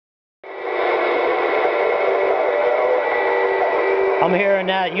I'm hearing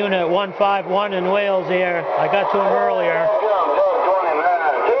that unit 151 in Wales here. I got to him earlier.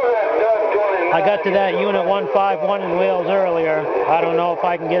 I got to that unit 151 in Wales earlier. I don't know if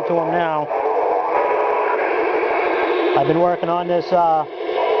I can get to him now. I've been working on this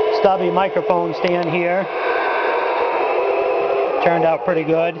stubby microphone stand here. Turned out pretty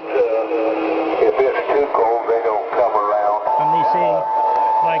good. If it's too cold, they don't come around. Let me see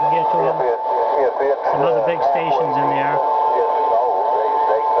if I can get to them. Some other big stations in there.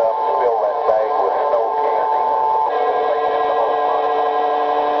 They come fill that bag with snow candy.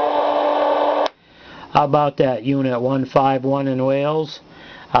 How about that unit 151 in Wales?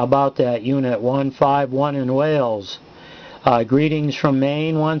 How about that unit 151 in Wales? Greetings from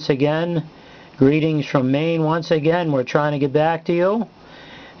Maine once again. Greetings from Maine once again. We're trying to get back to you.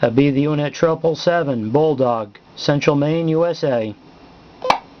 Be the unit 777 Bulldog, Central Maine, USA.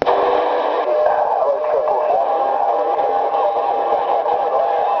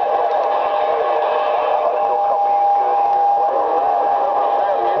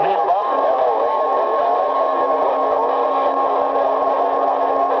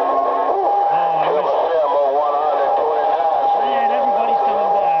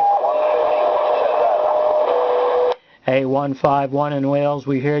 Hey, 151 in Wales,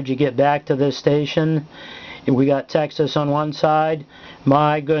 we heard you get back to this station. We got Texas on one side.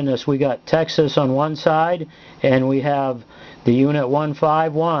 My goodness, we got Texas on one side, and we have the unit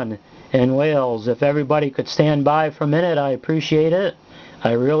 151 in Wales. If everybody could stand by for a minute, I appreciate it.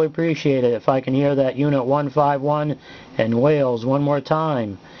 I really appreciate it if I can hear that unit 151 in Wales one more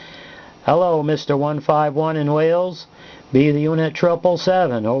time. Hello, Mr. 151 in Wales. Be the unit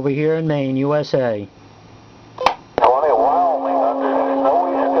 777 over here in Maine, USA.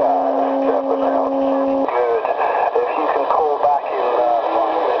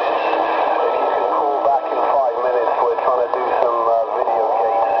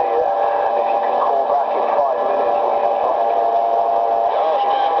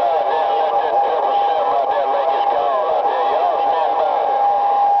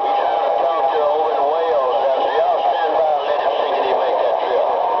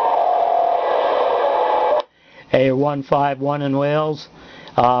 Hey, 151 in Wales,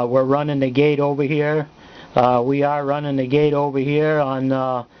 we're running the gate over here. We are running the gate over here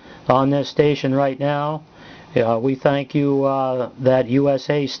on this station right now. We thank you, that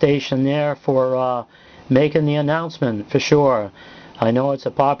USA station there, for making the announcement, for sure. I know it's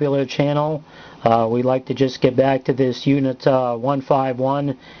a popular channel. We'd like to just get back to this unit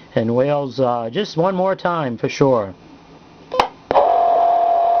 151 in Wales just one more time, for sure.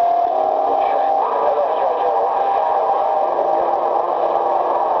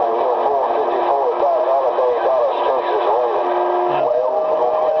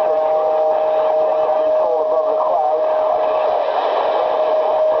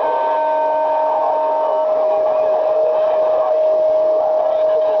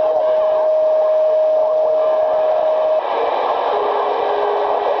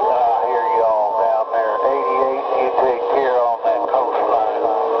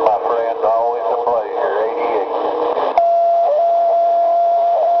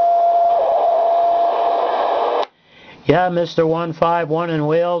 Yeah, Mr. 151 in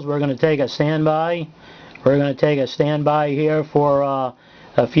Wales, we're going to take a standby. We're going to take a standby here for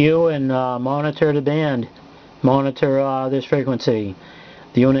a few and monitor the band. Monitor this frequency.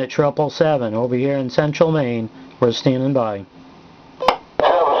 The unit 777 over here in Central Maine. We're standing by.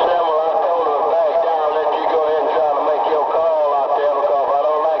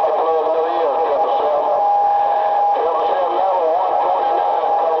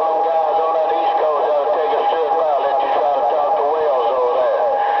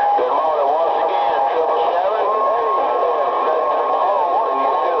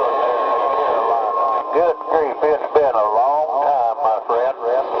 It's been a long time, my friend.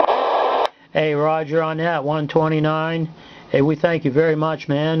 Hey, Roger on that, 129. Hey, we thank you very much,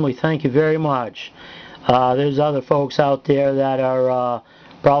 man. We thank you very much. There's other folks out there that are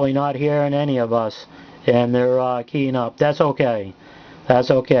probably not hearing any of us, and they're keying up. That's okay. That's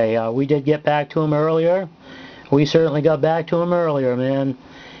okay. We did get back to them earlier. We certainly got back to them earlier, man.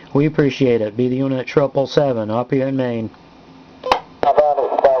 We appreciate it. Be the unit 777 up here in Maine.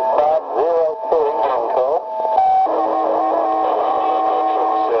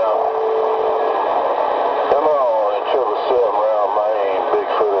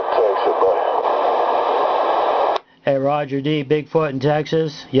 Hey, Roger D, Bigfoot in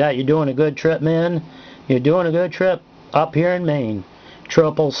Texas. Yeah, you're doing a good trip, man. You're doing a good trip up here in Maine.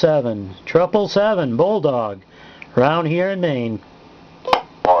 777. 777 Bulldog. Around here in Maine.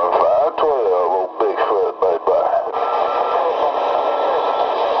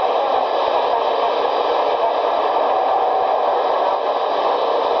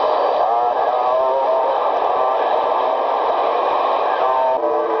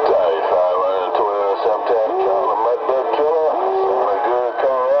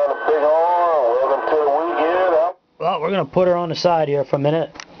 going to put her on the side here for a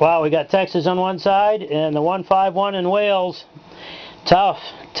minute. Wow, we got Texas on one side and the 151 in Wales. Tough,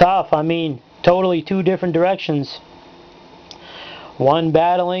 tough. I mean, totally two different directions. One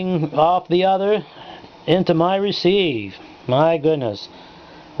battling off the other into my receive. My goodness.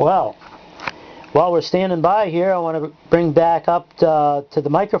 Well, while we're standing by here, I want to bring back up to the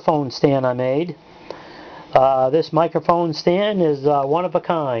microphone stand I made. This microphone stand is one of a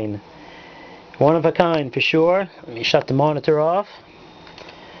kind. One of a kind for sure. Let me shut the monitor off.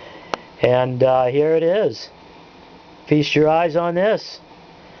 And here it is. Feast your eyes on this.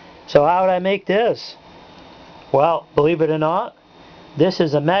 So how would I make this? Well, believe it or not, this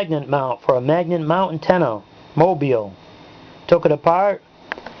is a magnet mount for a magnet mount antenna, mobile. Took it apart,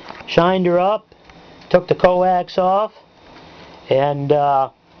 shined her up, took the coax off, and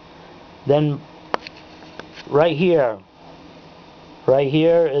then right here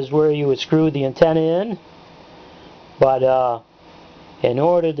is where you would screw the antenna in. But in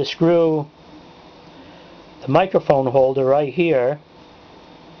order to screw the microphone holder right here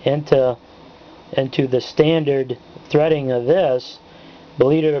into the standard threading of this,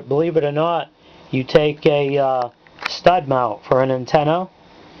 believe it or not, you take a stud mount for an antenna,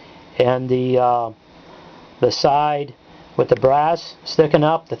 and the side with the brass sticking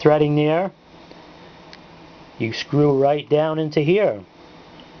up, the threading there, you screw right down into here.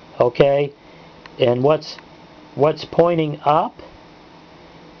 Okay, and what's pointing up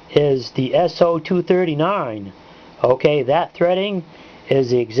is the SO239. Okay, that threading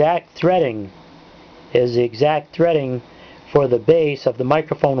is the exact threading for the base of the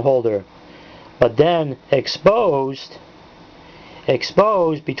microphone holder. But then exposed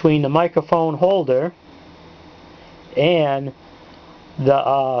between the microphone holder and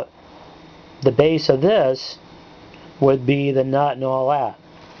the base of this would be the nut and all that.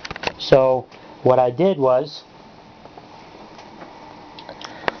 So what I did was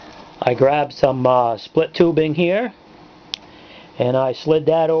I grabbed some split tubing here and I slid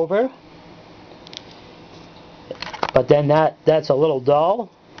that over, but then that's a little dull,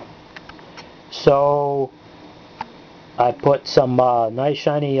 so I put some nice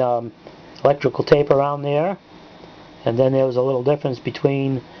shiny electrical tape around there, and then there was a little difference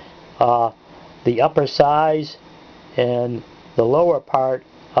between the upper size and the lower part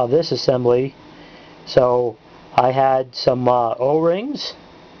of this assembly. So I had some O-rings,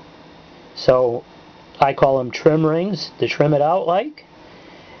 so I call them trim rings, to trim it out like.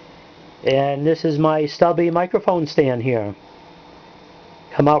 And this is my stubby microphone stand here.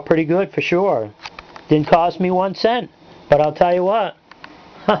 Come out pretty good for sure. Didn't cost me 1 cent, but I'll tell you what,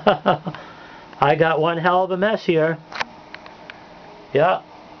 I got one hell of a mess here. Yeah,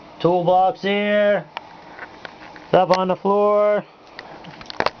 toolbox there, stuff on the floor,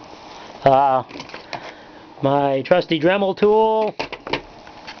 my trusty Dremel tool,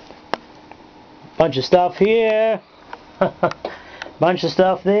 bunch of stuff here, bunch of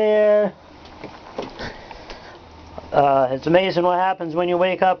stuff there. It's amazing what happens when you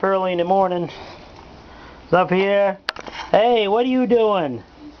wake up early in the morning. Stuff here. Hey, what are you doing?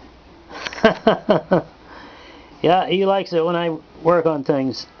 Yeah, he likes it when I work on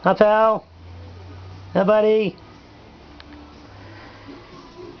things. Huh, pal? Huh, buddy?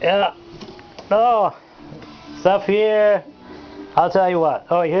 Yeah. Oh, stuff here. I'll tell you what.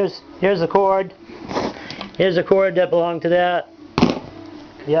 Oh, here's the cord. Here's the cord that belonged to that.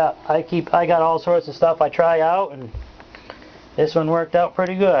 Yeah, I got all sorts of stuff I try out, and this one worked out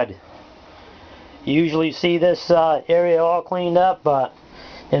pretty good. You usually see this area all cleaned up, but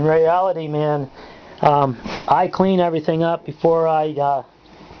in reality, man, I clean everything up before I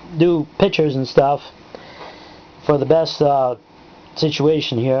do pictures and stuff for the best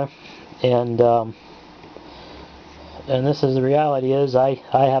situation here, and this is the reality is I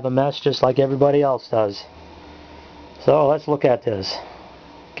have a mess just like everybody else does. So let's look at this.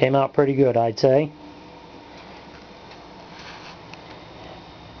 Came out pretty good, I'd say.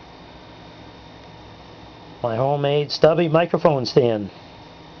 My homemade stubby microphone stand.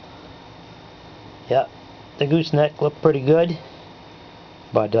 Yeah, the gooseneck looked pretty good,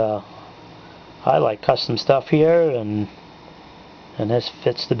 but I like custom stuff here, and this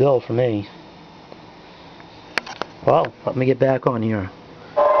fits the bill for me. Well, let me get back on here.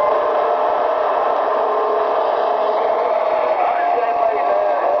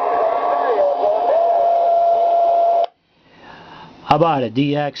 I bought a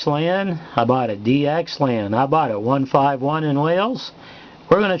DX LAN. I bought a DX LAN. I bought a 151 in Wales.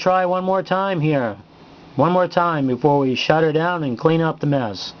 We're going to try one more time here. One more time before we shut her down and clean up the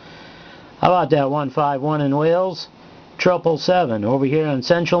mess. How about that 151 in Wales? 777 over here in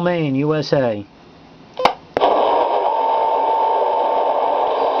Central Maine, USA.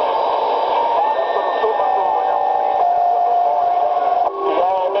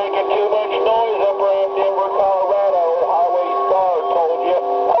 Denver, Colorado, Highway Star told you.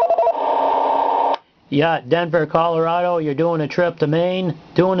 Yeah, Denver, Colorado, you're doing a trip to Maine?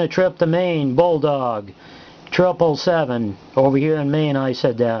 Doing a trip to Maine, Bulldog. 777. Over here in Maine, I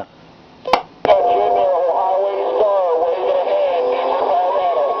said that.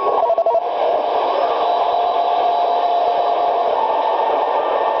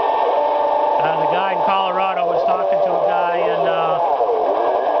 The guy in Colorado was talking to a guy in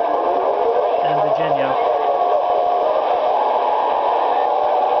Virginia.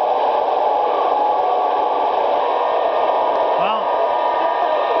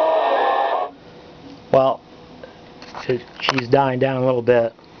 Well, she's dying down a little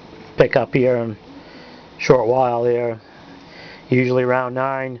bit. Pick up here in a short while here. Usually around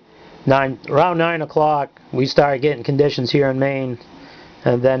 9 o'clock we start getting conditions here in Maine,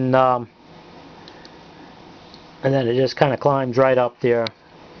 and then it just kind of climbs right up there.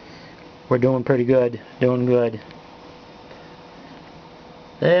 We're doing pretty good, doing good.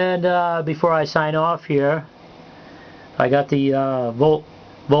 And before I sign off here, I got the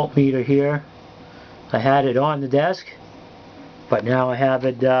voltmeter here. I had it on the desk, but now I have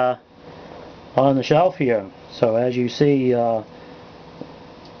it on the shelf here. So as you see, got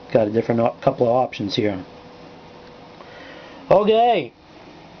a couple of options here. Okay,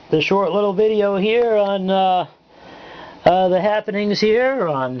 the short little video here on the happenings here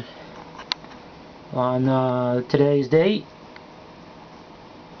on today's date.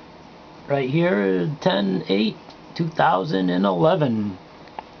 Right here, 10/8/2011.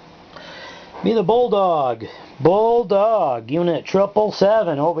 Me the Bulldog, Unit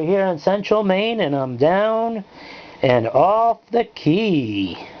 777 over here in Central Maine, and I'm down and off the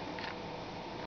key.